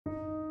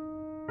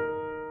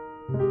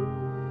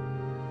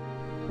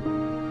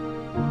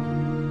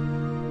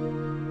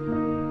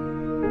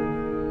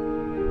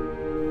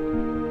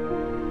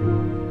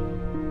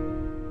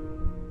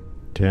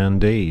"10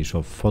 days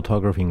of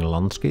photographing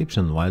landscapes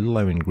and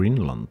wildlife in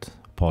Greenland,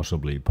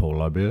 possibly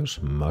polar bears,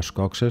 musk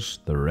oxes,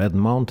 the Red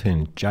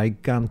Mountain,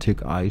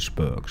 gigantic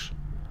icebergs."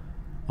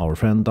 Our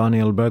friend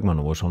Daniel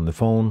Bergman was on the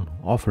phone,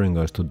 offering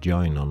us to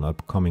join an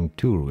upcoming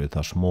tour with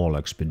a small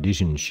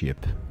expedition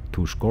ship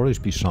to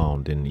Scoresby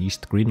Sound in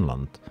East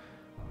Greenland.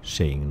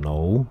 Saying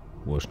no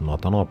was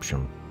not an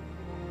option.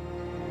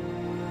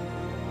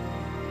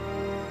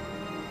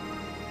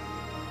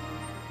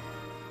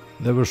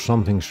 There was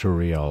something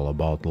surreal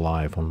about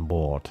life on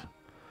board.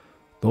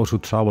 Those who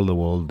travel the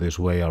world this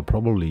way are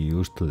probably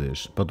used to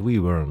this, but we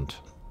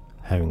weren't.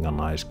 Having a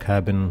nice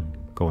cabin,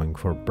 going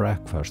for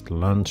breakfast,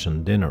 lunch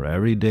and dinner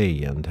every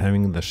day and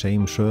having the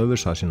same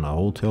service as in a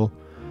hotel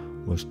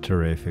was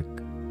terrific.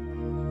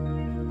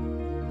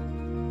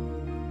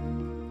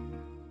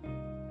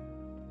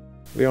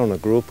 We on a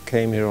group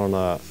came here on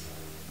a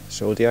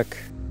Zodiac.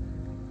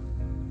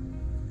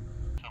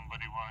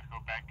 Somebody want to go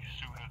back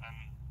sooner than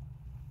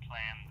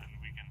planned, and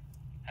we can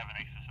have an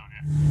extra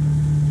Zodiac.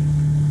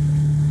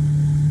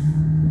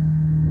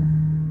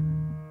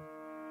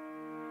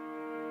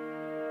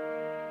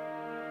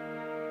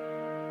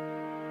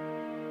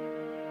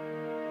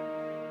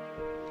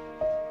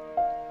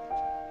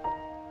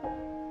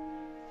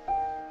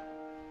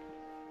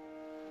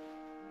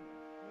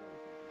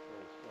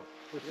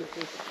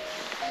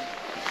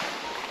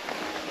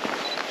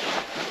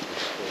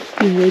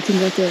 You're waiting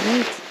at the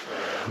light.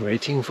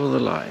 Waiting for the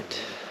light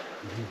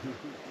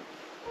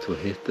to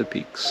hit the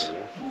peaks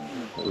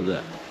over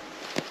there.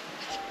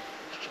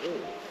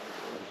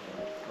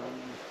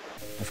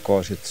 Of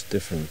course it's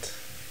different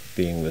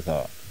being with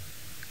a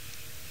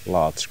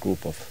large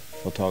group of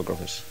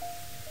photographers,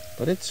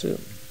 but it's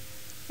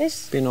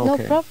been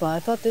okay. No problem. I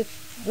thought it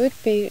would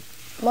be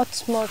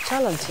much more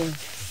challenging.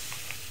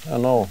 I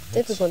know.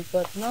 Difficult,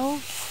 but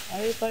no,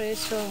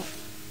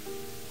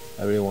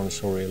 everyone's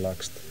so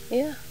relaxed.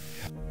 Yeah.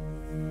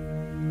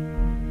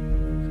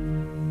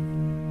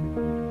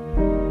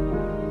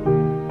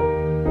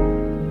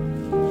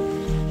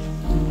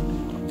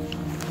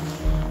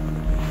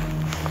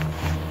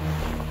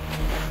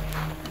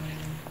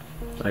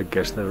 I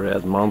guess the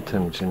Red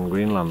Mountains in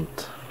Greenland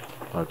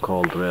are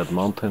called Red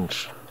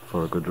Mountains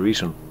for a good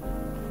reason.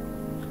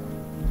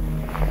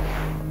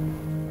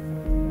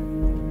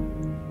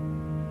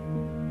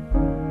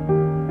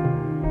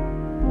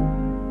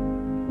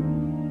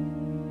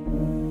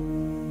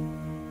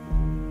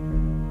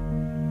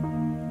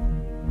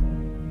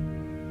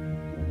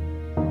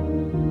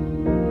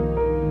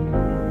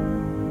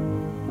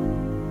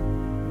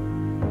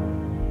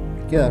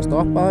 Gyda,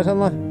 stoppa aðeins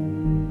hérna.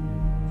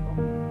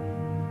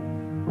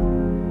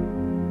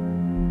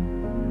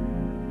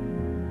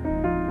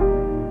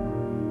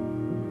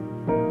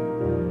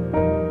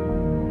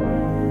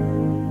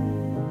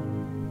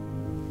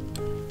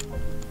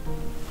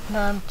 No,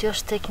 I'm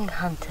just taking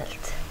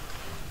handheld.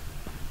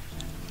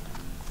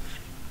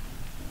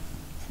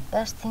 It's the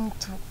best thing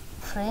to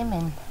frame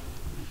in.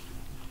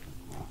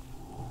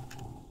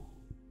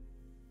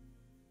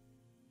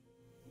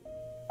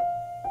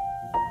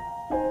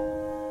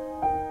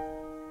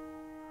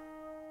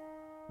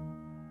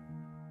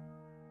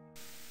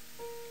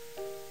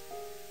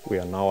 We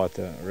are now at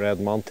the Red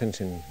Mountains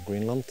in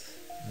Greenland,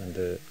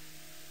 and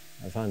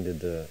I find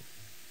it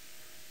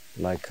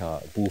like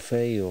a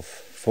buffet of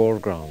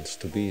foregrounds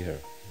to be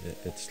here.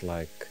 It's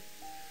like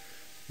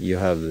you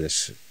have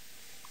this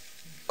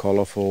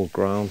colorful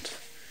ground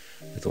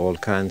with all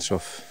kinds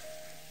of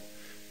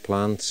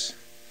plants,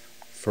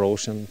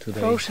 frozen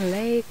today. Frozen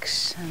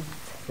lakes and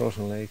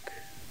Frozen lake.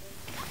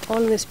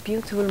 all these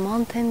beautiful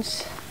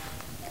mountains.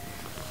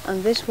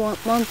 And this one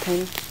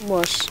mountain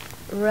was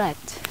red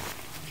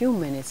a few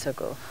minutes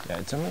ago. Yeah,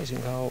 it's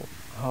amazing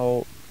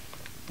how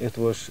it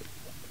was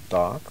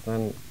dark,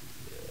 then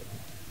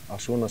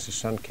as soon as the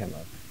sun came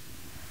up,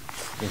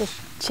 it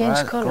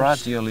changed colors.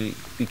 gradually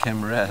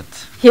became red.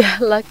 Yeah,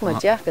 like my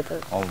jacket.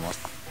 Almost.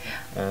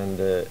 And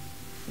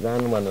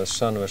then when the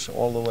sun was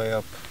all the way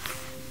up,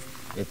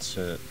 it's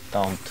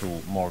down to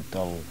more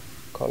dull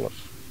colors.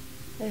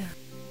 Yeah.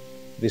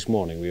 This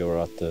morning we were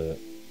at the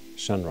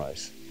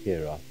sunrise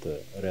here at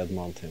the Red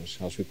Mountains,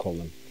 as we call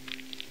them.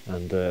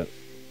 And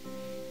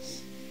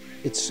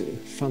it's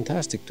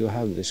fantastic to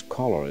have this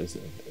color.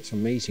 It's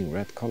amazing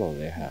red color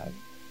they have.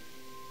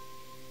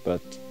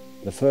 But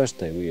the first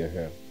day we are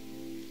here,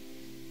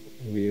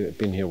 we've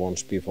been here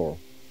once before,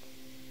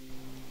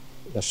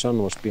 the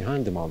sun was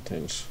behind the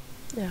mountains.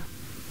 Yeah.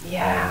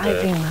 Yeah, I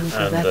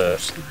remember that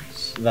was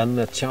nice. Then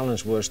the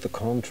challenge was the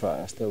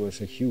contrast. There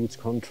was a huge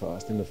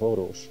contrast in the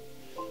photos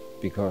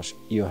because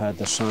you had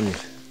the sun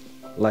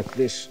like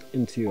this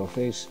into your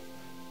face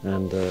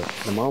and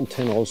the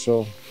mountain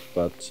also,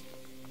 but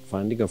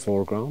finding a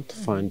foreground,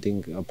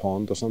 finding a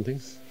pond or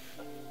something.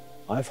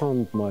 I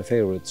found my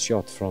favorite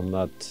shot from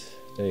that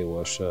day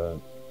was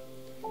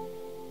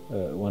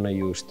when I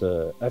used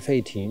the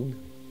F-18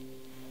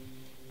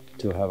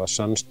 to have a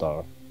sun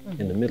star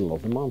in the middle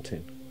of the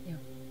mountain. Yeah.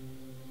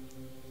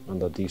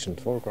 And a decent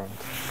foreground.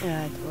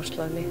 Yeah, it was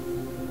lovely.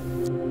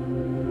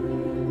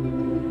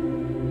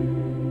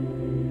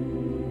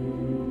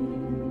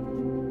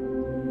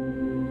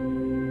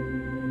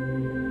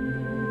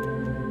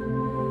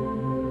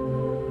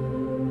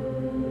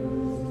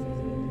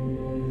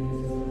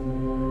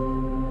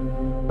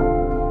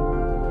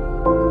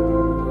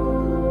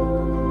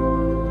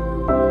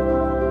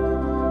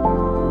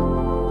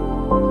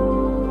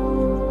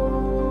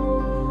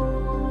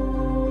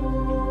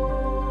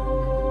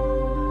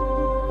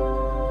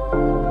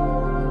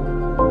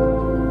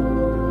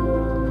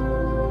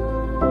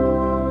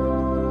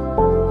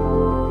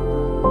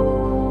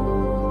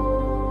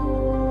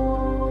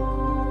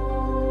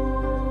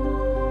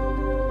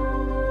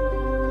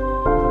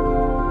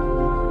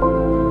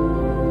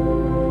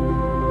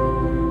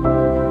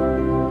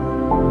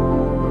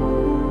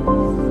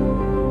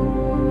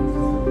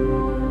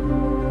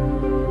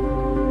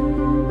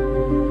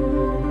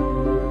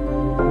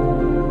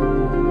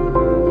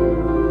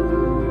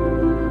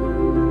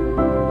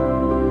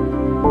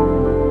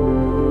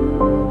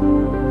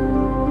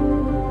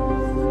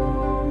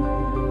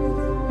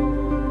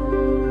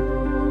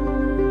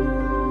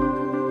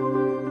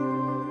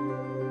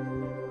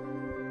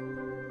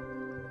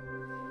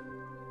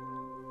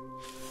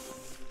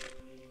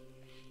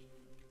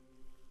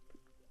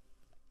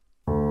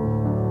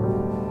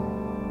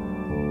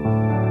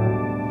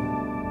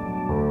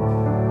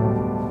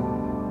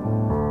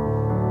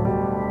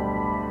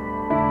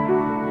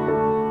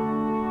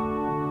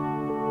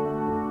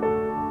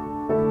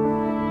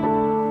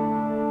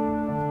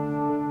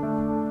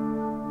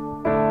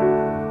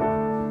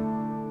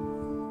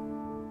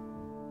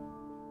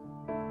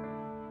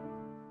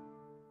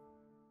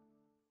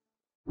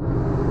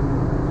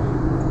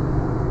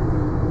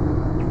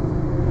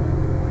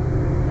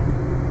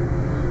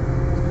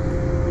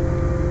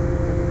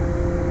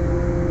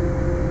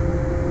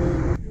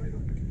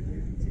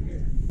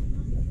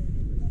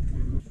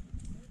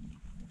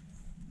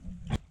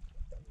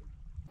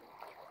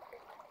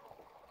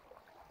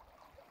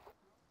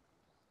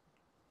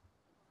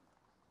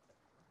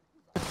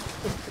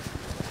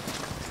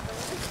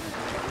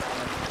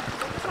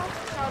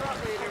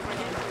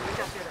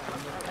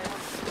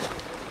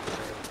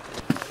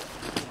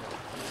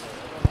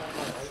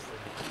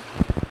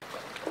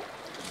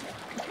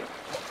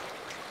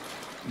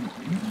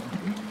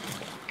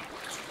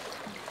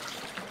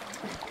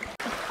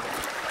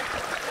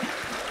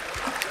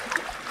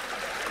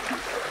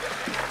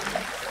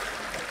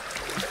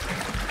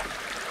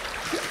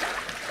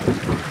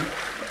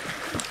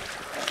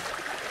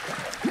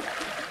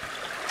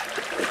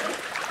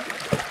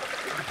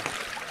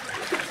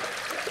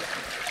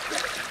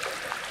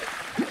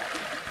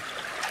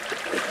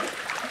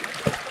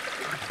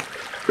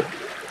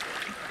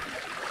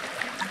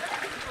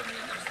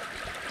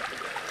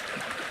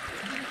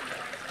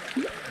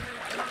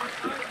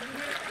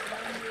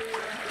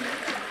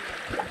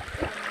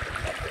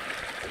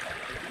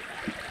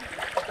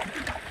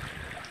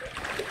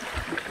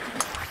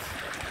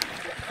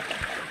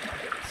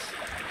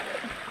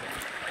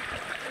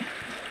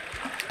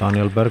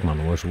 Daniel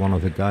Bergman was one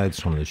of the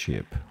guides on the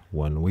ship.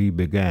 When we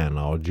began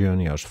our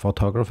journey as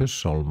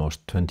photographers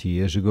almost 20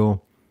 years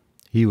ago,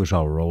 he was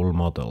our role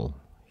model.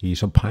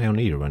 He's a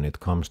pioneer when it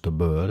comes to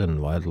bird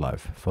and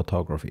wildlife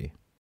photography.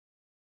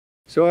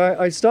 So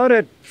I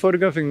started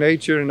photographing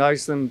nature in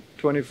Iceland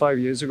 25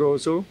 years ago or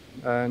so,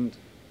 and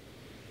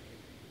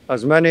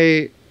as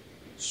many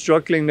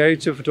struggling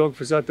nature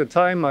photographers at the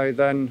time, I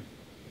then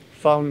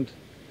found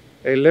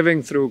a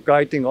living through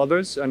guiding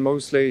others, and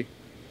mostly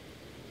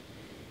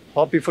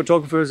hobby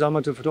photographers,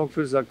 amateur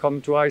photographers that come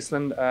to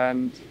Iceland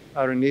and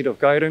are in need of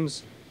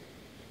guidance.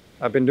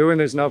 I've been doing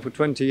this now for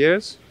 20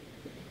 years,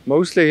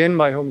 mostly in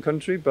my home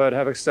country, but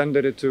have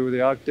extended it to the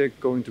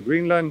Arctic, going to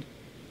Greenland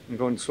and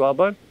going to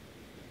Svalbard.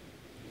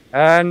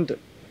 And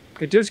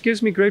it just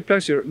gives me great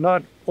pleasure,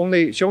 not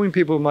only showing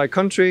people my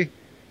country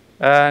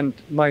and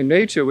my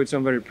nature, which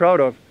I'm very proud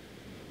of,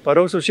 but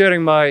also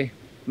sharing my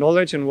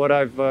knowledge and what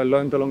I've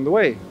learned along the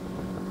way.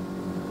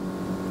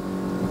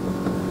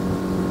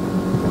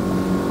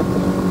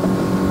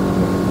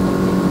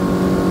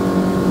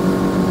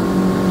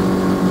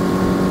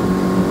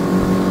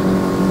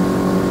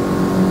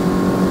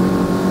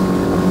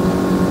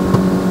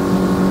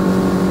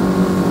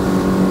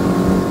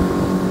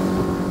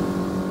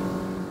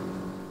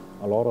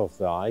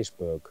 The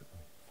iceberg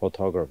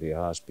photography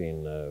has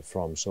been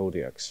from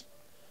zodiacs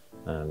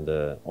and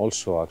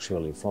also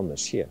actually from the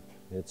ship.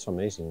 It's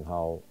amazing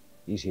how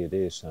easy it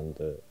is and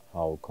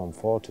how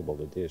comfortable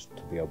it is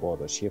to be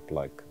aboard a ship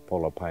like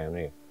Polar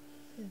Pioneer.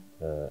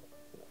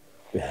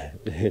 Yeah.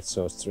 It's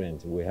so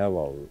strange. We have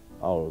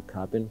our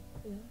cabin,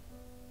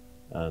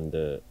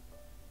 and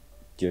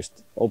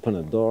just open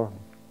a door,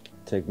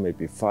 take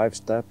maybe 5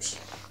 steps,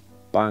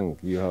 bang,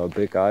 you have a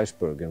big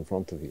iceberg in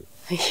front of you.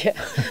 Yeah.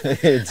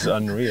 It's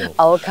unreal.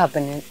 Our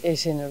cabin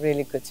is in a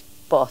really good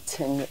spot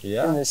in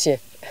the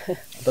ship.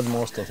 But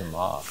most of them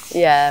are.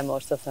 Yeah,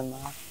 most of them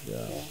are.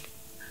 Yeah.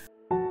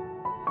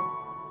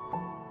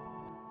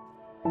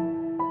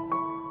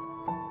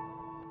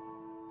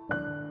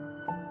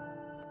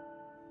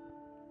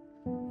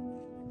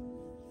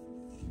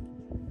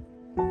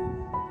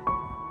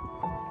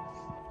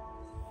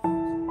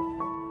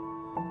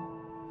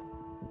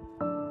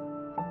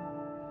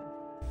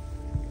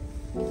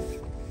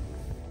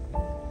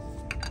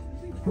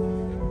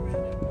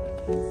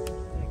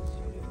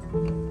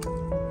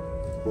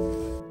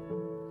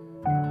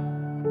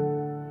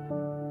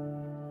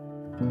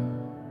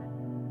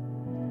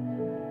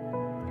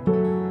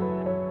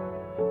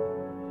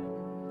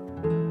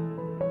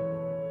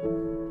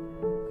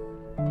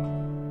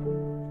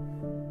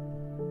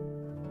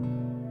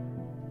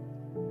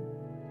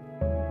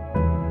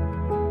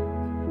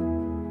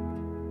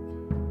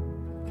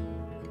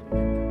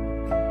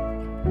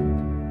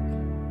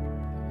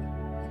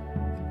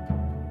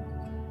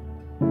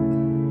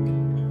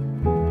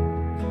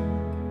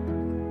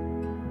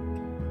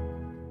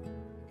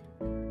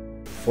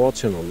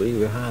 Fortunately,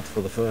 we had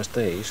for the first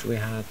days, we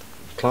had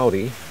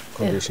cloudy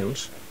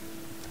conditions.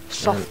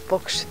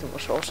 Softbox, it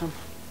was awesome.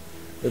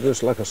 It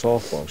was like a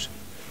softbox,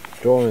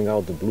 drawing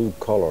out the blue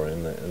color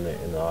in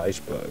the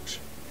icebergs.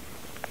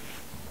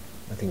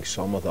 I think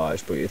some of the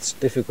icebergs, it's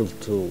difficult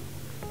to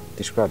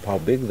describe how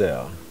big they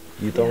are.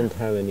 You don't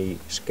have any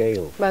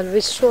scale. But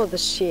we saw the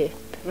ship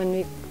when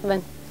we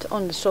went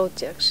on the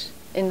Zodiacs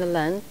in the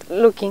land.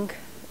 Looking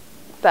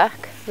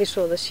back, we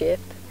saw the ship.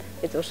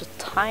 It was a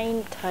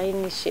tiny,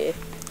 tiny ship.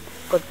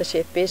 But the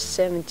ship is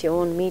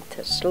 71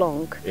 meters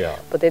long. Yeah.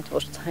 But it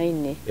was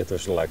tiny. It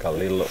was like a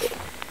little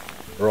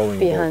rowing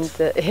behind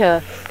boat.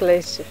 the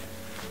glacier.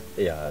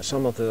 Yeah,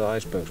 some of the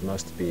icebergs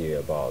must be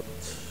about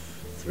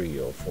 3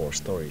 or 4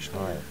 stories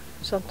high.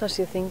 Sometimes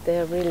you think they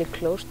are really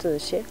close to the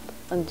ship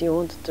and you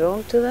want a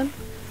drone to them.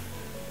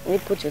 And you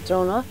put your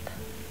drone up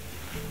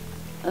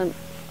and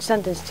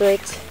send it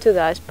straight to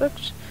the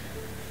icebergs.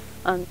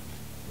 And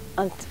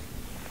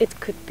it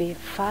could be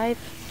 5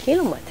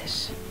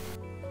 kilometers.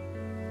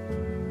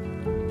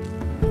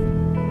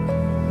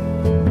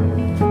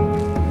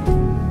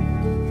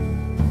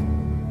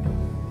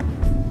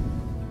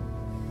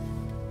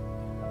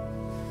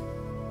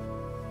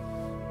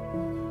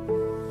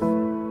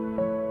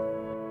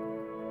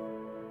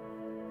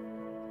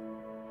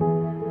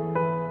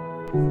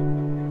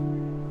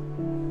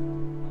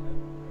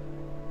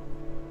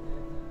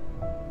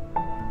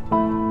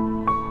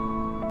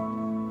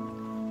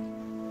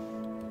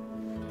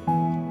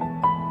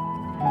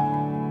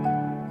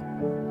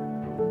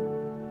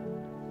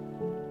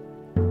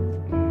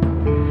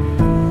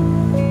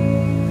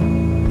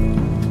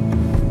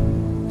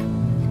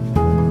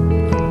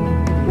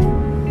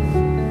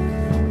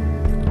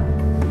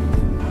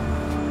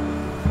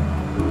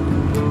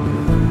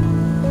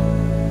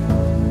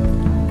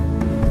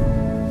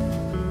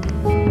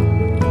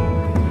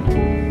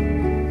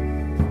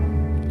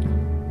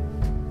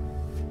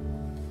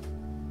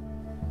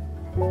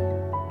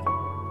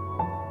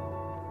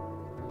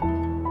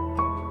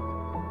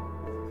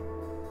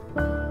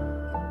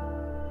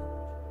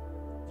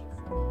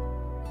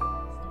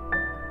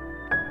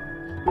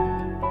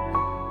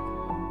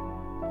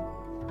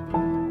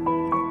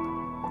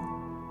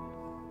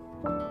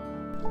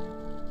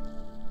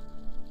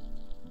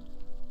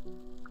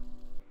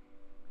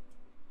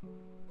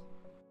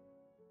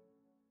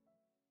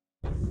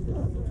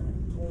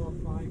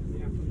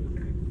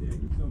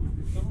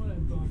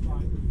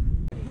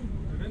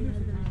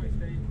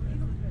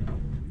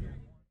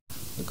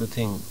 The good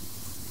thing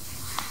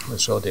with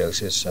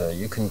Zodiacs is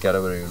you can get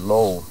a very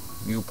low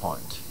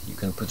viewpoint. You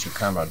can put your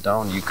camera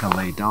down, you can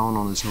lay down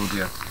on the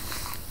Zodiac,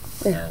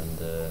 and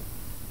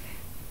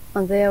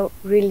they are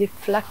really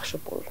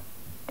flexible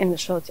in the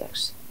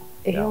Zodiacs.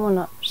 If you want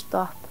to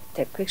stop,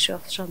 take a picture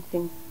of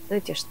something, they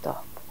just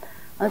stop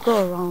and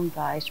go around the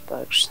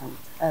icebergs and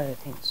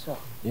everything. So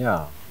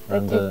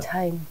they take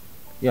time.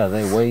 Yeah,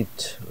 they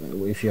wait.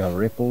 If you have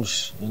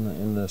ripples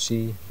in the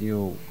sea,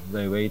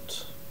 they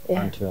wait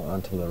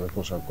until the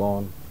ripples are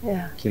gone.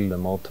 Kill the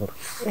motor.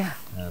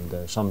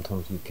 And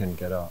sometimes you can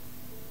get a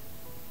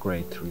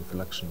great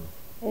reflection.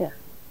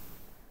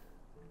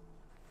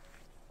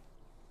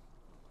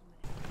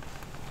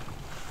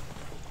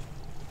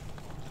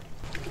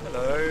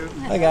 Hello.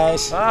 Hi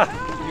guys.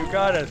 You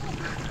got it.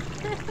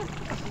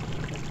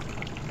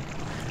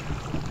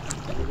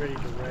 You ready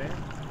to weigh?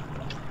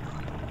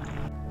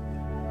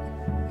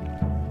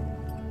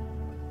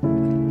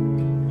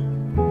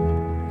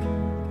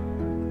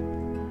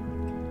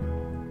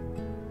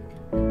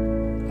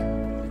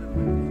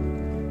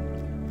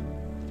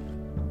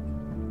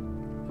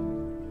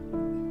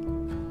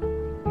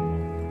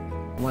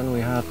 When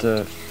we had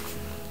a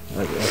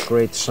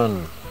great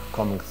sun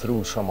coming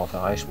through some of the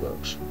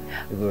icebergs,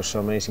 it was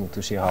amazing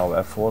to see how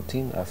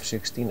F14,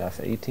 F16,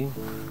 F18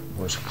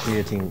 was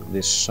creating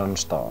this sun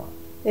star.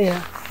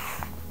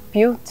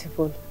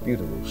 Beautiful.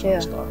 Beautiful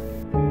sun star.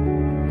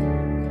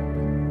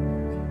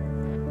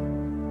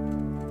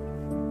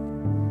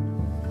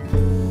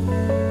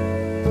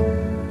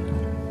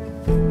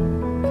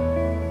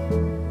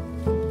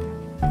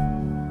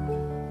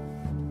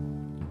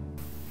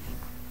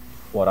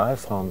 What I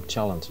found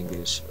challenging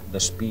is the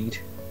speed,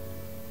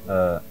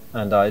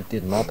 and I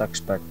did not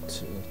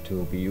expect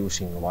to be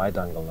using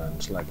wide-angle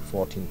lens like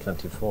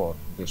 14-24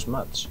 this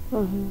much,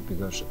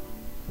 because,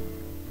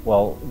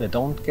 well, they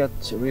don't go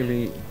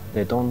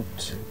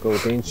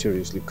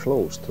dangerously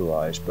close to the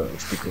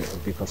icebergs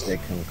because they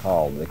can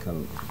calm, they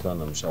can turn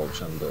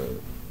themselves and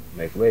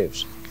make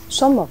waves.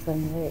 Some of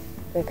them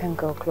they can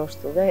go close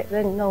to.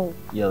 They know.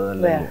 Yeah,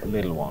 the where.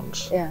 little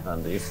ones. Yeah.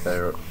 And if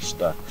they're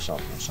stuck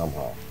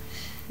somehow.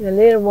 The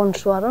little one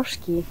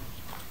Swarovski,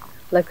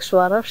 like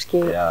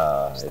Swarovski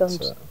Yeah,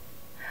 stones.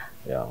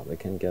 Yeah, they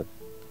can get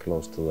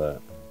close to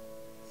the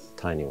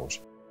tiny ones.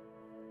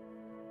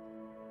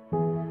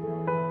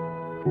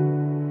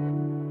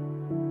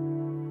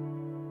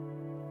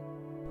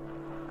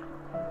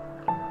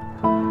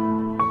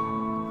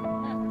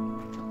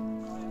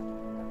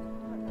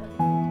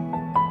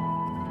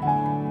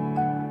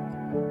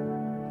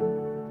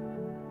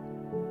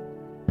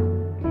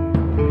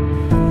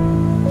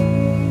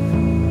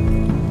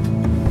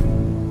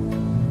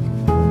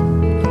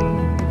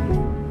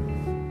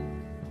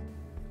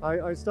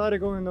 I started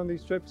going on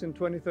these trips in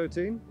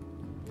 2013,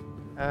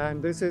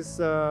 and this is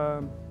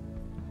the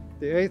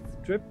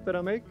 8th trip that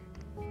I make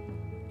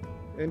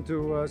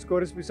into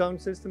Scoresby Sound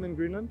system in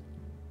Greenland.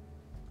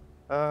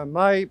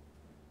 My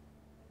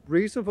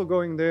reason for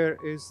going there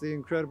is the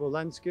incredible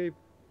landscape,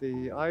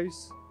 the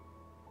ice,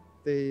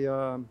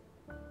 the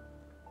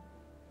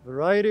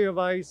variety of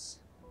ice,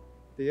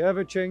 the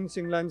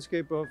ever-changing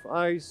landscape of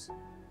ice,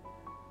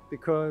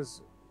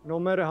 because no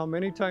matter how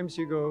many times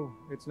you go,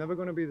 it's never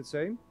going to be the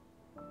same.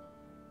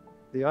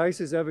 The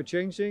ice is ever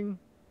changing,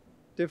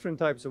 different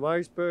types of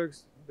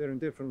icebergs, they're in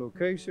different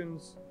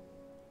locations,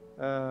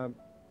 and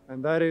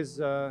that is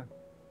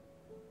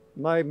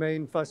my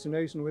main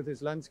fascination with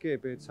this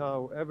landscape. It's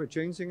how ever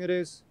changing it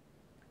is.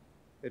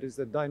 It is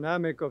the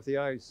dynamic of the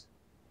ice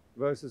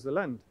versus the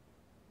land.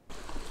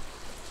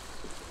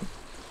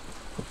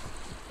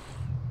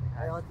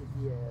 Her har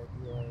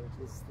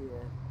just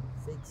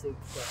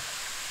 6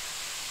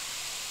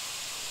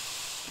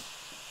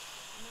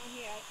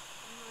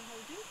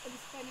 But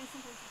it's quite nice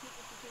sometimes to keep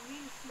it in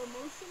really slow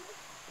motion.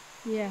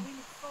 Yeah.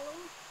 Really follow,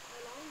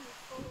 allowing you to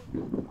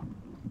follow.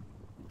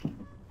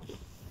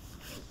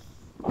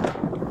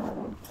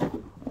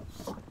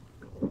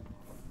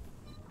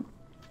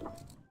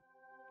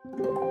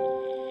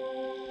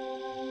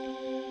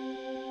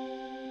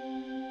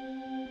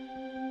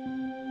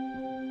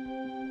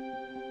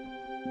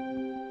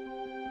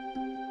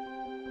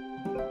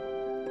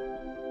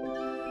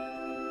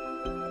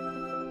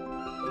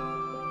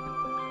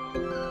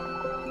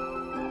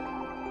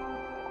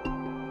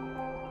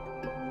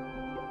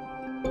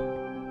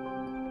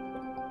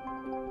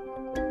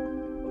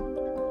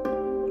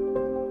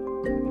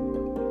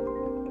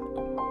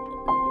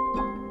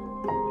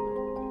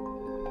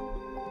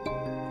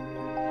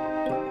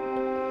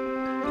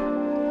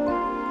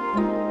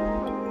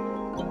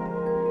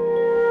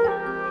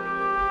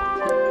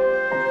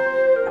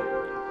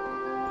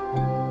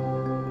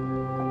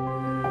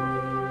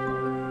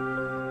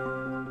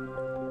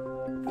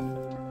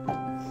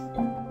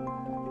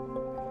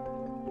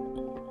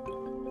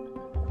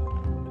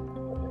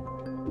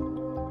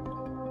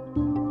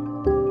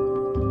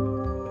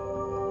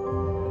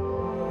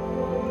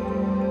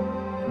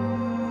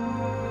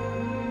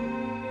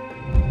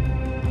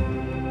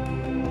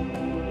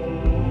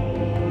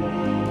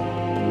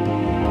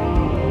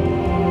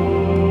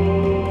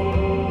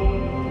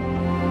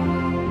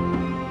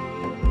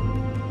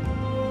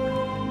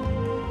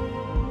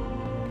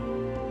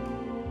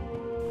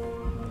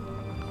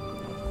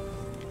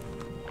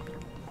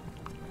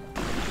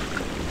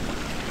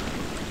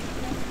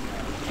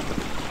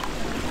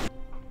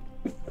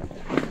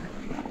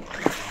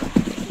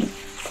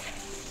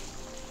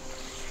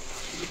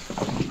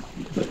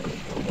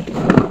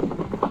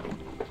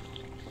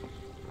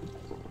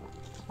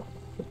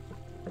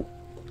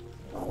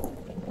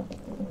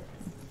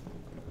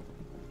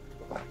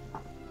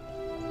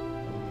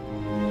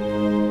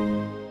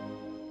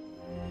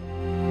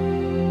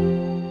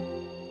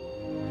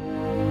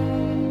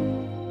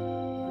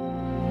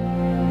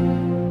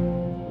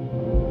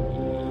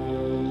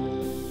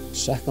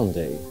 Second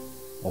day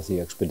of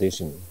the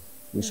expedition,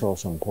 we saw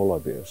some polar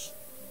bears.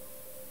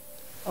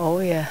 Oh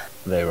yeah.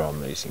 They were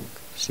amazing,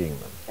 seeing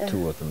them, Yeah.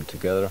 2 of them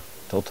together.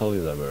 Totally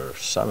there were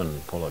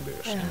 7 polar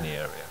bears in the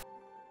area.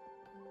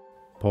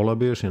 Polar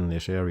bears in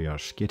this area are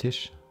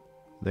skittish.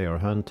 They are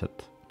hunted.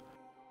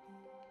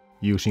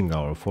 Using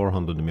our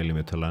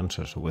 400mm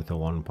lenses with the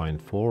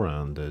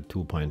 1.4 and the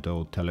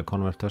 2.0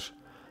 teleconverters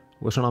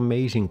was an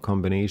amazing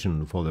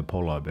combination for the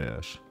polar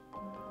bears.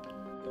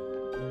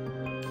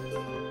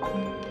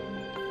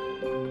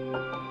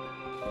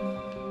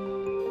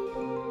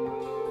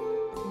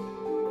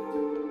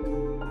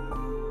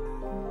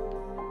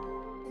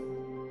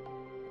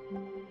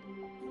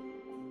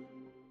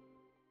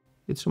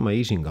 It's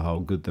amazing how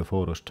good the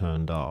photos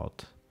turned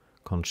out,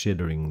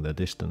 considering the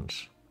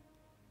distance.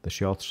 The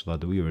shots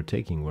that we were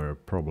taking were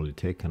probably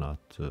taken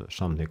at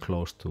something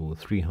close to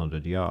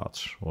 300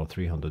 yards or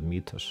 300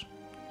 meters.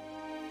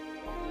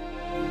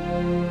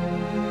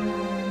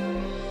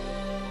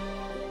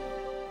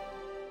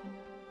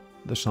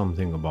 There's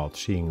something about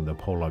seeing the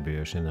polar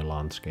bears in the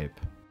landscape.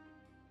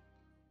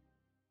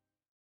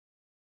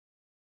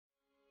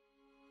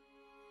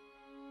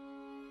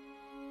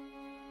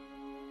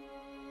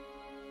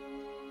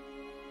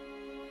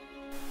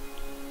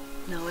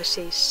 Now I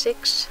see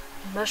 6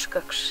 musk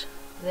oxes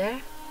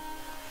there,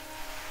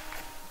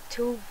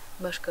 2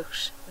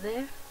 muskox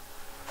there,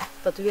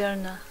 but we are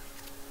in a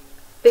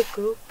big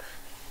group,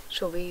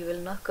 so we will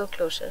not go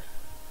closer.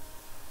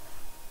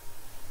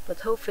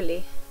 But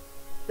hopefully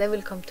they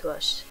will come to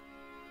us.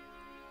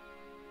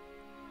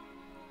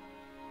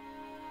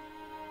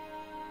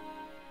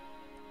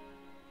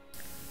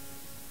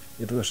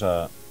 It was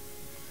a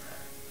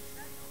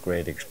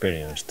great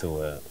experience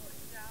to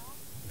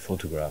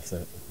photograph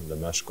the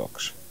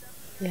muskox.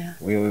 Yeah.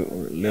 We were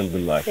a little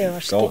bit like, They were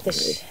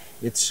skittish.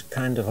 it's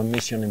kind of a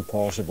mission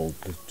impossible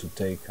to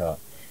take a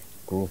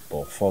group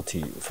of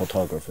 40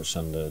 photographers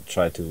and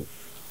try to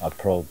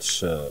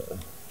approach the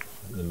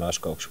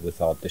muskox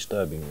without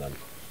disturbing them.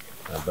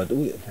 But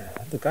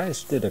the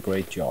guys did a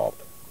great job.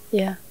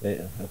 Yeah.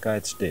 The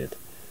guides did.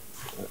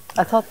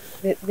 I thought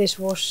this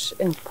was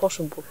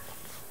impossible.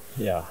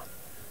 Yeah.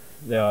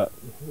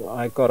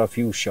 I got a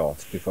few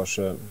shots because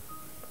I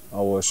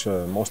was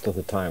most of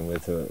the time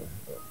with a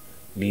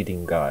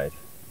leading guide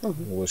who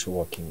was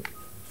walking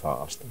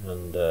fast,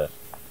 and I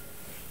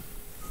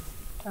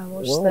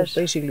was well,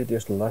 basically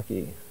just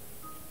lucky.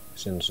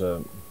 Since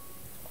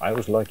I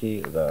was lucky,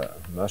 the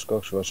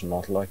muskox was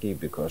not lucky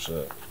because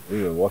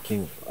we were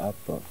walking up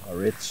a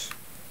ridge,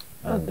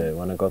 and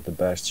when I got the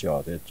best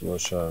shot, it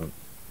was a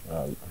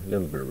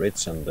little bit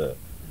ridge, and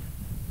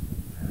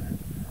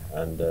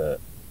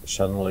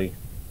suddenly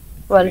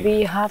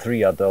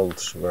three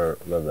adults were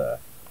there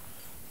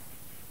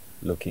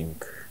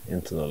looking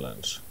into the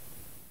lens.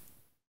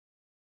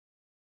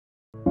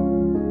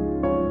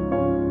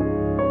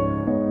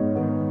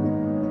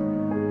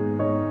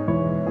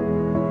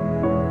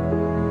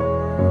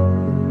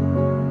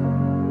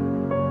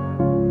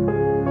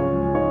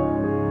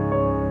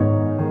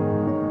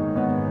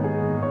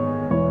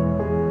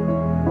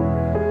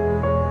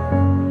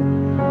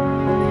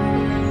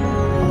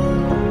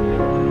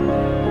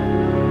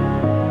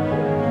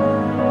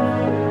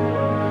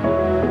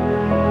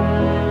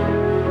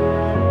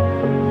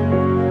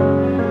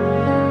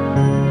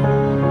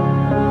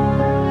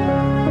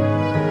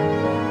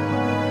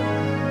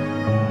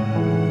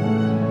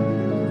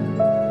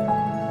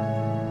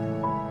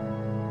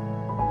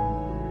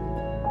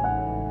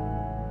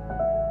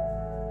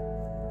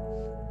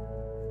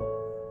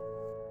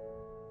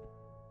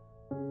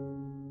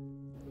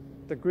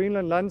 The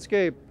Greenland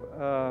landscape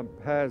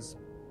has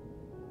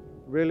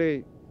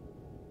really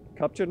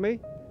captured me.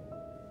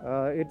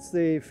 It's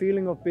the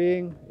feeling of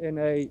being in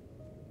a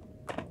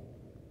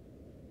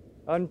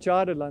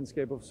uncharted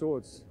landscape of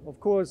sorts. Of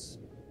course,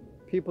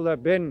 people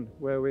have been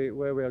where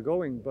we are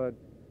going, but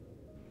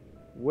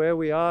where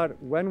we are,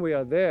 when we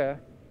are there,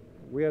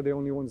 we are the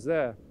only ones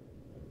there.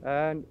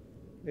 And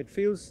it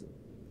feels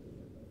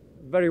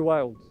very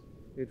wild.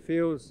 It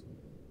feels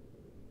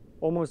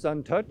almost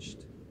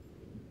untouched.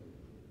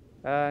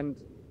 And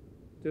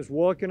just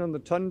walking on the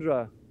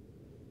tundra,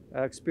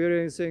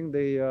 experiencing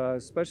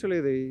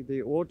especially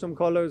the autumn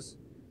colors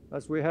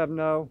as we have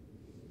now,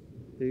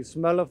 the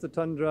smell of the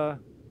tundra,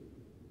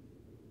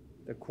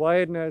 the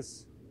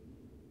quietness,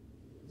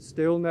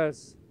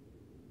 stillness.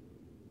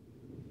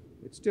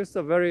 It's just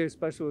a very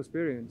special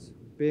experience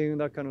being in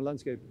that kind of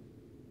landscape.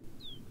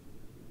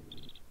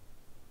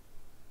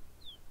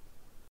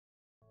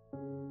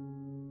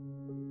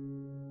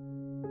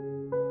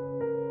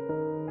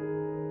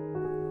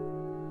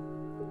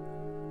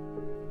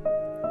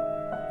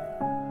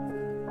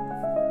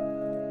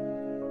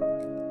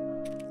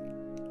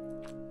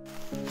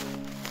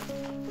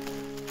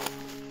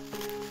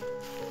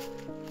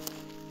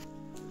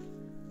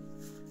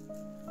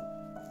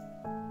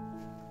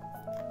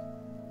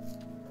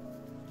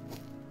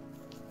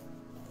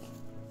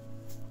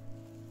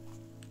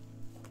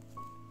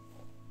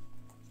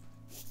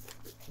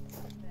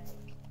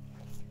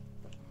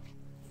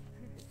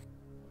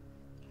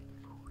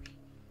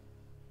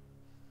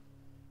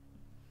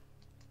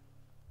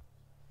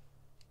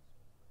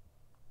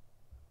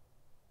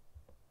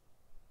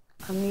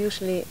 I'm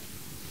usually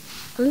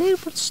a little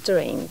bit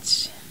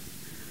strange.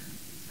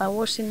 I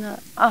was in an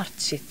art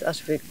sheet,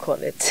 as we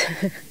call it.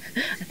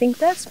 I think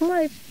that's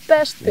my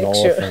best picture.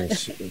 No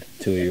offense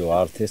to you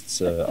artists.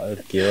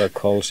 Gyda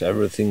calls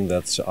everything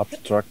that's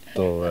abstract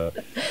or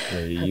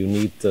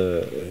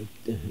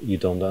you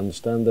don't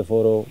understand the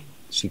photo.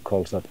 She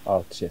calls that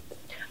art shit.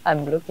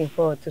 I'm looking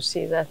forward to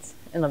see that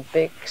in a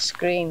big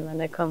screen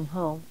when I come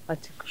home. I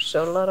took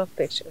a lot of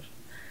pictures.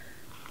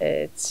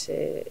 It's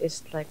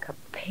like a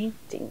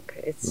painting.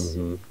 It's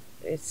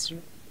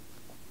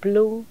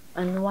blue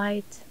and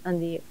white,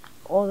 and the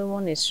other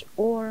one is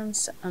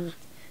orange and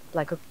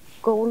like a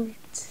gold.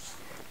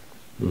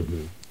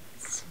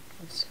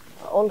 It's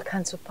all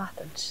kinds of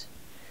patterns.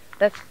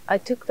 I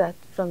took that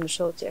from the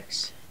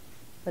zodiacs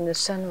when the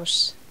sun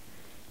was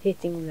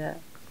hitting the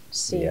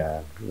sea.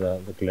 Yeah,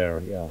 the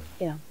glare. Yeah.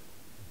 Yeah.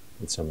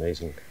 It's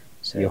amazing.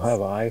 So you have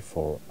an eye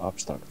for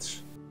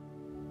abstracts.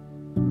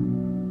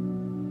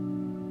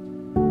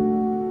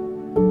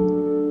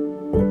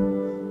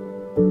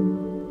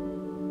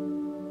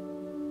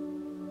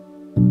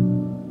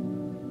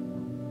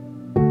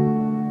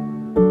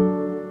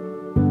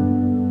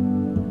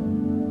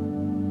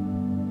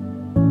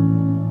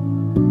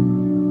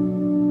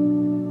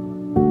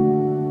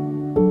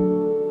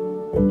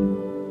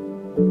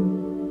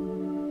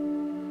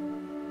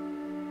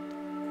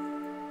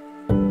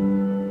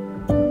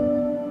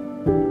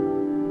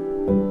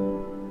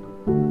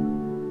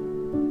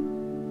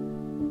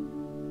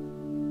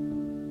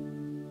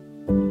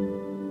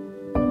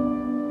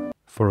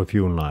 For a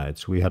few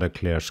nights we had a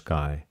clear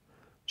sky.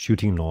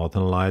 Shooting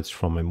northern lights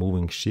from a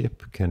moving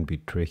ship can be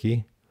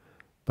tricky,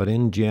 but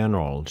in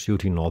general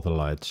shooting northern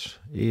lights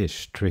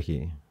is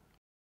tricky.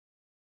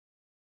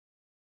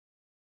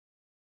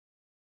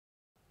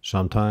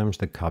 Sometimes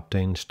the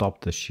captain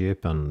stopped the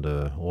ship and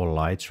all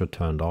lights were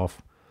turned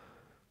off.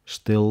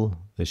 Still,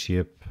 the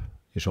ship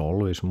is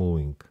always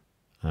moving,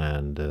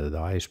 and the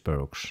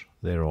icebergs,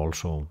 they're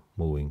also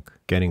moving.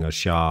 Getting a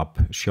sharp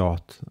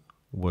shot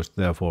was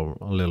therefore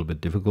a little bit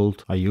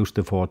difficult. I used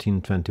the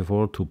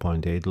 14-24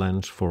 2.8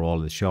 lens for all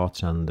the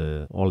shots and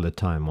all the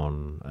time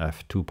on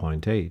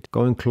f2.8.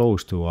 Going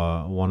close to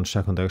a 1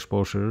 second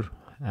exposure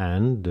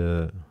and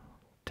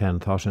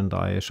 10,000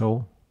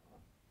 ISO,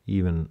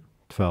 even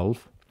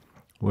 12,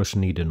 was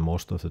needed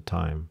most of the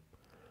time.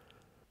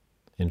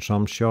 In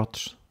some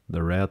shots,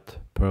 the red,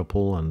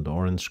 purple and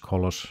orange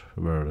colors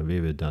were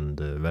vivid and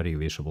very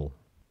visible.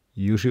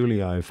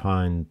 Usually I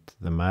find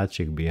the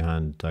magic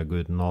behind a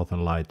good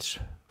Northern Lights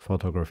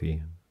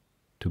photography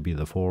to be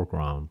the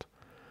foreground.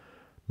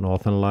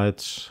 Northern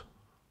Lights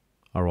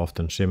are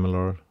often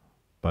similar,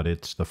 but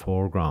it's the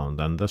foreground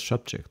and the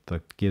subject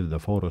that give the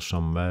photo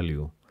some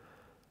value.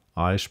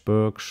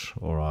 Icebergs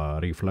or a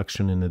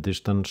reflection in the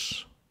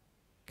distance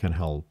can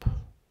help.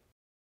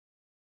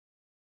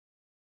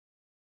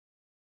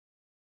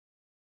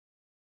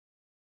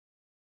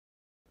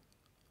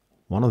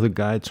 One of the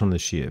guides on the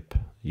ship,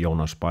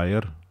 Jonas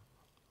Bayer,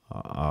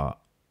 a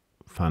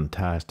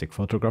fantastic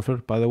photographer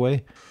by the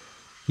way,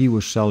 he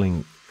was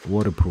selling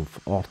waterproof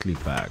Otley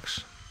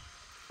bags.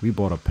 We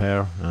bought a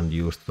pair and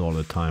used it all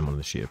the time on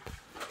the ship.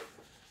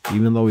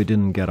 Even though we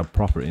didn't get a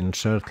proper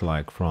insert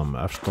like from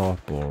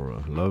f-stop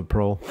or Love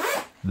Pro,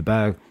 the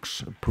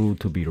bags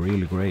proved to be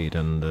really great,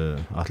 and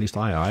at least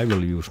I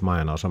will use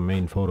mine as a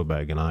main photo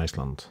bag in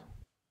Iceland.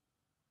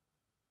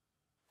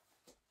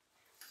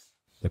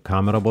 The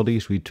camera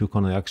bodies we took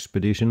on the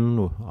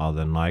expedition are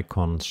the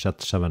Nikon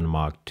Z7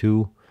 Mark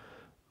II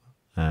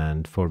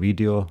and for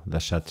video the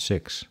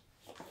Z6.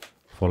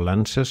 For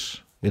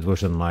lenses it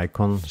was a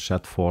Nikon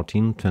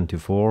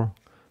Z14-24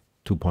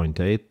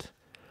 2.8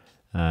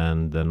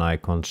 and the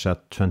Nikon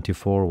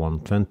Z24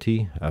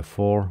 120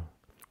 f4.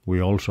 We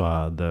also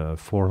had the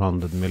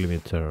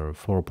 400mm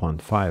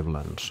 4.5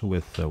 lens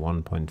with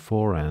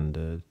 1.4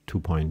 and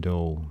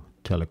 2.0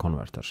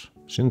 teleconverters.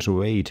 Since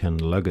weight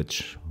and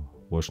luggage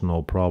was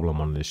no problem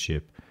on this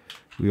ship,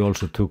 we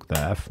also took the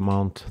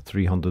F-mount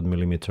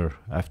 300mm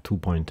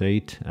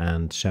f2.8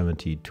 and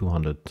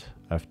 70-200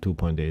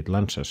 f2.8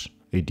 lenses.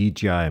 A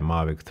DJI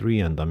Mavic 3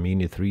 and a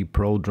Mini 3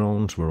 Pro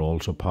drones were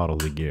also part of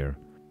the gear.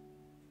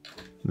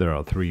 There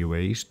are 3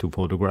 ways to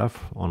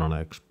photograph on an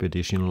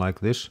expedition like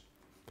this: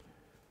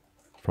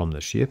 from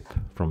the ship,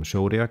 from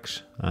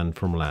zodiacs and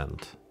from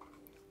land.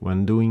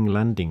 When doing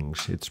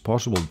landings, it's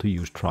possible to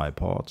use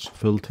tripods,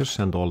 filters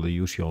and all the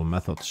usual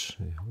methods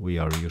we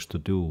are used to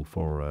do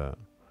for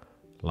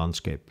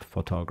landscape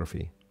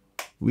photography.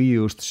 We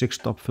used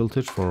 6-stop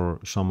filters for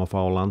some of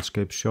our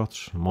landscape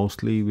shots.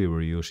 Mostly we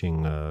were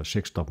using a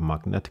 6-stop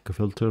magnetic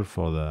filter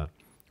for the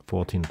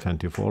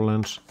 14-24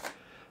 lens,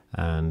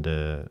 and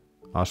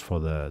as for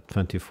the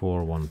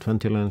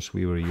 24-120 lens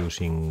we were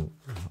using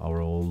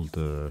our old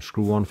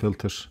screw-on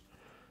filters,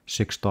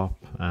 6-stop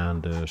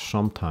and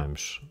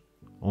sometimes,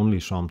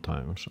 only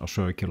sometimes, a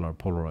circular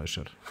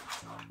polarizer,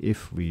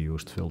 if we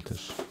used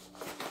filters.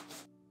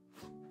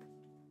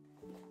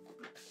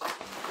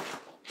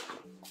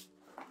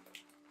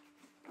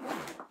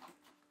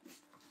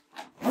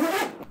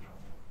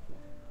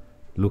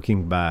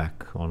 Looking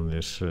back on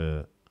this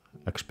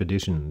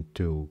expedition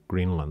to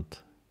Greenland,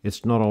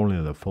 it's not only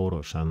the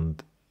photos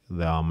and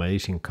the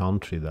amazing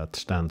country that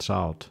stands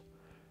out,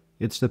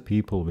 it's the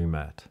people we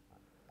met.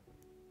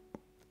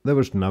 There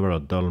was never a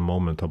dull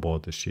moment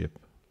aboard the ship.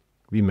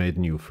 We made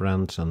new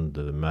friends and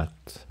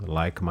met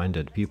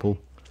like-minded people,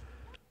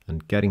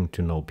 and getting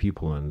to know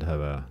people and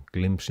have a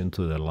glimpse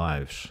into their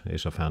lives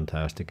is a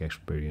fantastic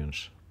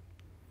experience.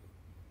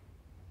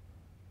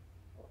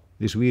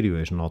 This video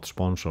is not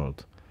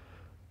sponsored,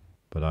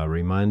 but I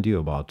remind you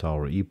about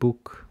our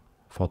ebook,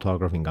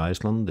 Photographing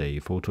Iceland, a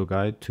photo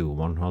guide to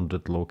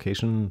 100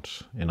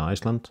 locations in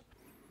Iceland.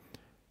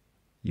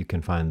 You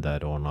can find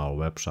that on our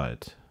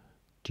website,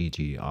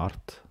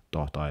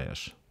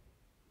 ggart.is.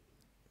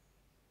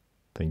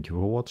 Thank you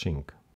for watching.